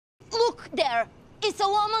there. It's a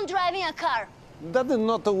woman driving a car. That is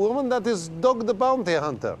not a woman, that is Dog the Bounty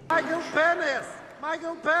Hunter. Michael Pence!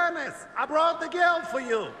 Michael Pence! I brought the girl for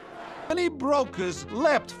you! Many brokers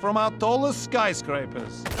leapt from our tallest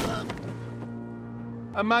skyscrapers.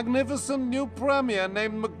 A magnificent new premier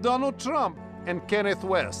named McDonald Trump and Kenneth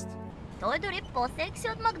West. Той е дори по-секси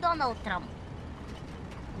от Макдоналд Тръмп.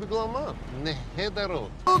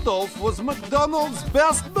 Rudolph was McDonald's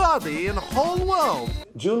best buddy in the whole world.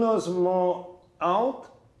 Juno's more out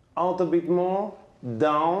a bit more,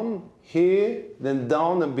 down, here, then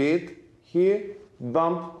down a bit, here,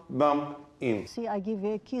 bump, in. See, I give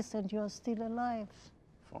you a kiss and you're still alive.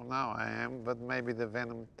 For now I am, but maybe the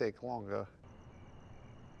venom take longer.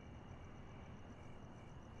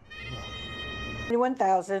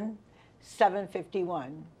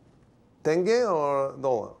 21,751 Tenge or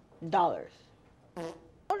dollar? dollars.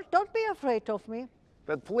 Don't be afraid of me.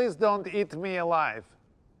 But please don't eat me alive.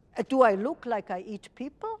 Do I look like I eat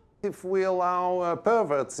people? If we allow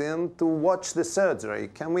perverts in to watch the surgery,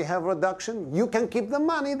 can we have reduction? You can keep the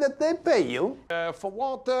money that they pay you. For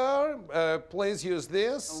water, please use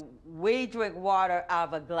this. We drink water out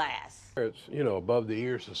of a glass. It's, you know, above the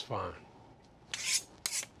ears is fine.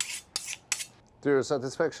 To your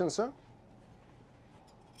satisfaction, sir?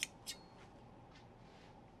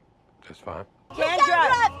 That's fine. Can't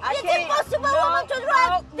drive. It's impossible woman to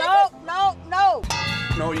drive. No.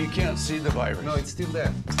 No, you can't see the virus. No, it's still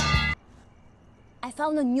there. I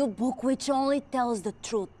found a new book which only tells the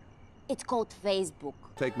truth. It's called Facebook.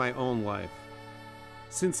 Take my own life.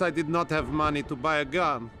 Since I did not have money to buy a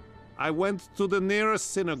gun, I went to the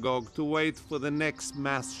nearest synagogue to wait for the next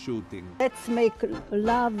mass shooting. Let's make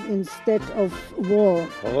love instead of war.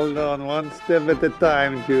 Hold on, one step at a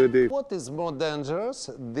time, Judy. What is more dangerous,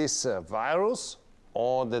 this virus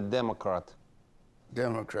or the Democrat?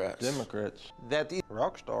 Democrats. That is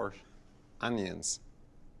Rock stars. onions.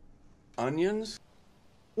 Onions?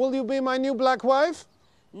 Will you be my new black wife?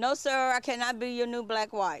 No, sir, I cannot be your new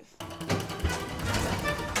black wife.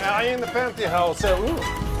 Are you in the pantyhose?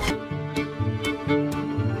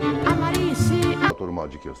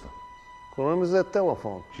 קוראים לזה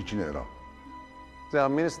טלפון. זה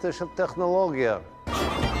המיניסטר של טכנולוגיה.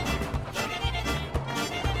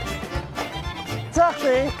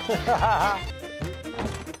 צחי!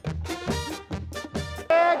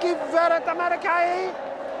 גברת אמריקאי,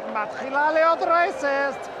 מתחילה להיות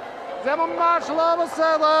רייססט. זה ממש לא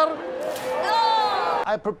בסדר.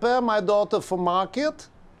 I prepare my daughter for market,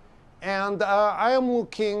 and I am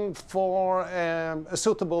looking for a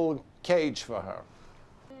suitable cage for her.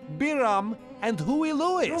 Biram and Huey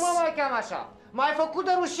Lewis. Nu mă mai cheamă așa. M-ai făcut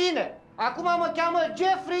de rușine. Acum mă cheamă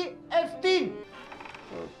Jeffrey Epstein.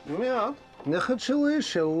 מיד, נכד שלי,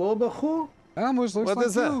 שלא בחור. Almost looks What like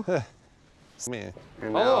is you. that? Me.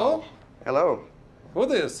 Hello? Hello. Who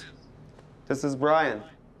is? This is Brian.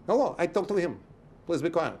 Hello, I talk to him. Please be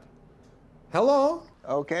quiet. Hello?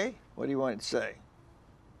 Okay. What do you want to say?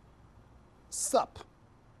 Sup.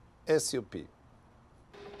 S-U-P.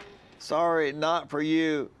 Sorry, not for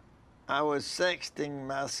you. I was sexting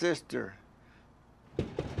my sister.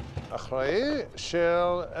 אחראי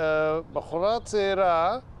של בחורה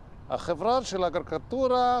צעירה, החברה של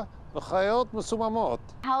הקריקטורה וחיות מסוממות.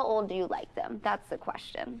 How old do you like them? That's the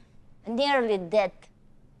question. Nearly dead.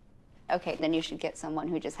 Okay, then you should get someone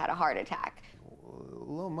who just had a heart attack.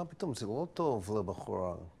 לא, מה פתאום, זה לא טוב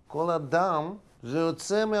לבחורה. כל אדם זה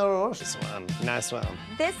יוצא מהראש. This one, nice one.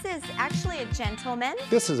 This is actually a gentleman.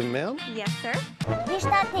 This is a man? Yes, sir. Виж,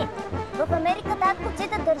 тати, в Америка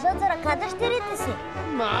таткоците държат за ръка дъщерите си.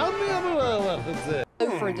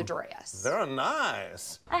 For the dress. Very nice.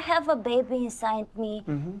 I have a baby inside me,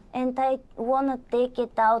 and I wanna take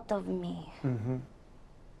it out of me.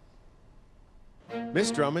 Miss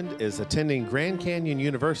Drummond is attending Grand Canyon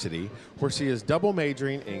University, where she is double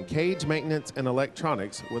majoring in cage maintenance and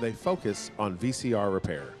electronics with a focus on VCR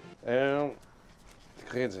repair.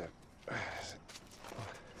 תקחי את זה.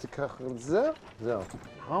 תיקח את זה, זהו.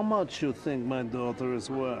 How much you think my daughter is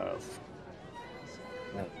worth?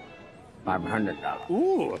 $500.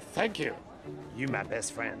 Ooh, thank you. You my best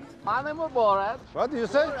friend. My name is Borat. What do you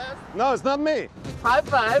say? No, it's not me. High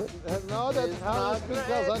five. No, that's how I speak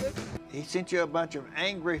Kazakh. He sent you a bunch of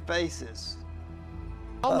angry faces.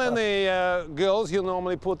 How many girls you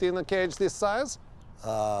normally put in a cage this size?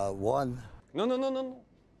 One. No.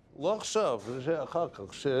 לא עכשיו, זה אחר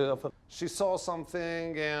כך. She saw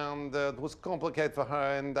something and it was complicated for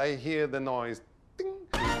her and I hear the noise. Ding.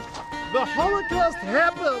 The Holocaust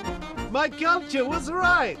happened! My culture was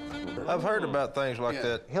right! I've heard about things like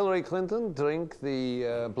that. Hillary Clinton drink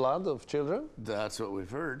the blood of children? That's what we've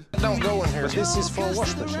heard. Don't go in here. But this is for a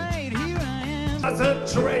wash machine. As a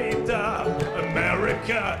traitor,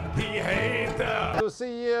 America, he hater. To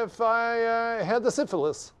see if I had the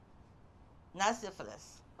syphilis. Not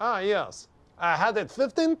syphilis. Ah, yes. I had it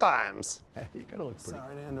 15 times. You gotta look pretty.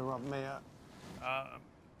 Sorry to interrupt me.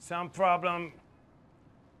 Sound problem.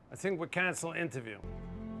 I think we cancel interview.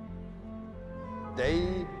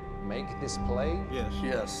 They make this play? Yes.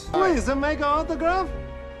 Yes. Please, make an autograph?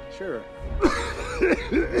 Sure.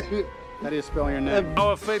 How do you spell your name?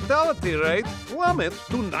 Our fatality rate plummets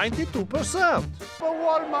to 92%. For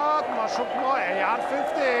Walmart, משהו כמו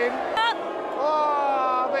AR-15.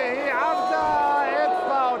 Oh, it's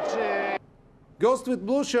Fauci. Ghost with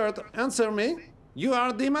blue shirt, answer me. You are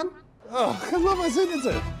a demon? Oh, hello, my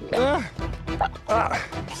signature.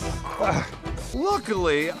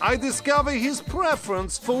 Luckily, I discovered his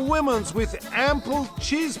preference for women with ample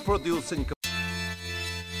cheese-producing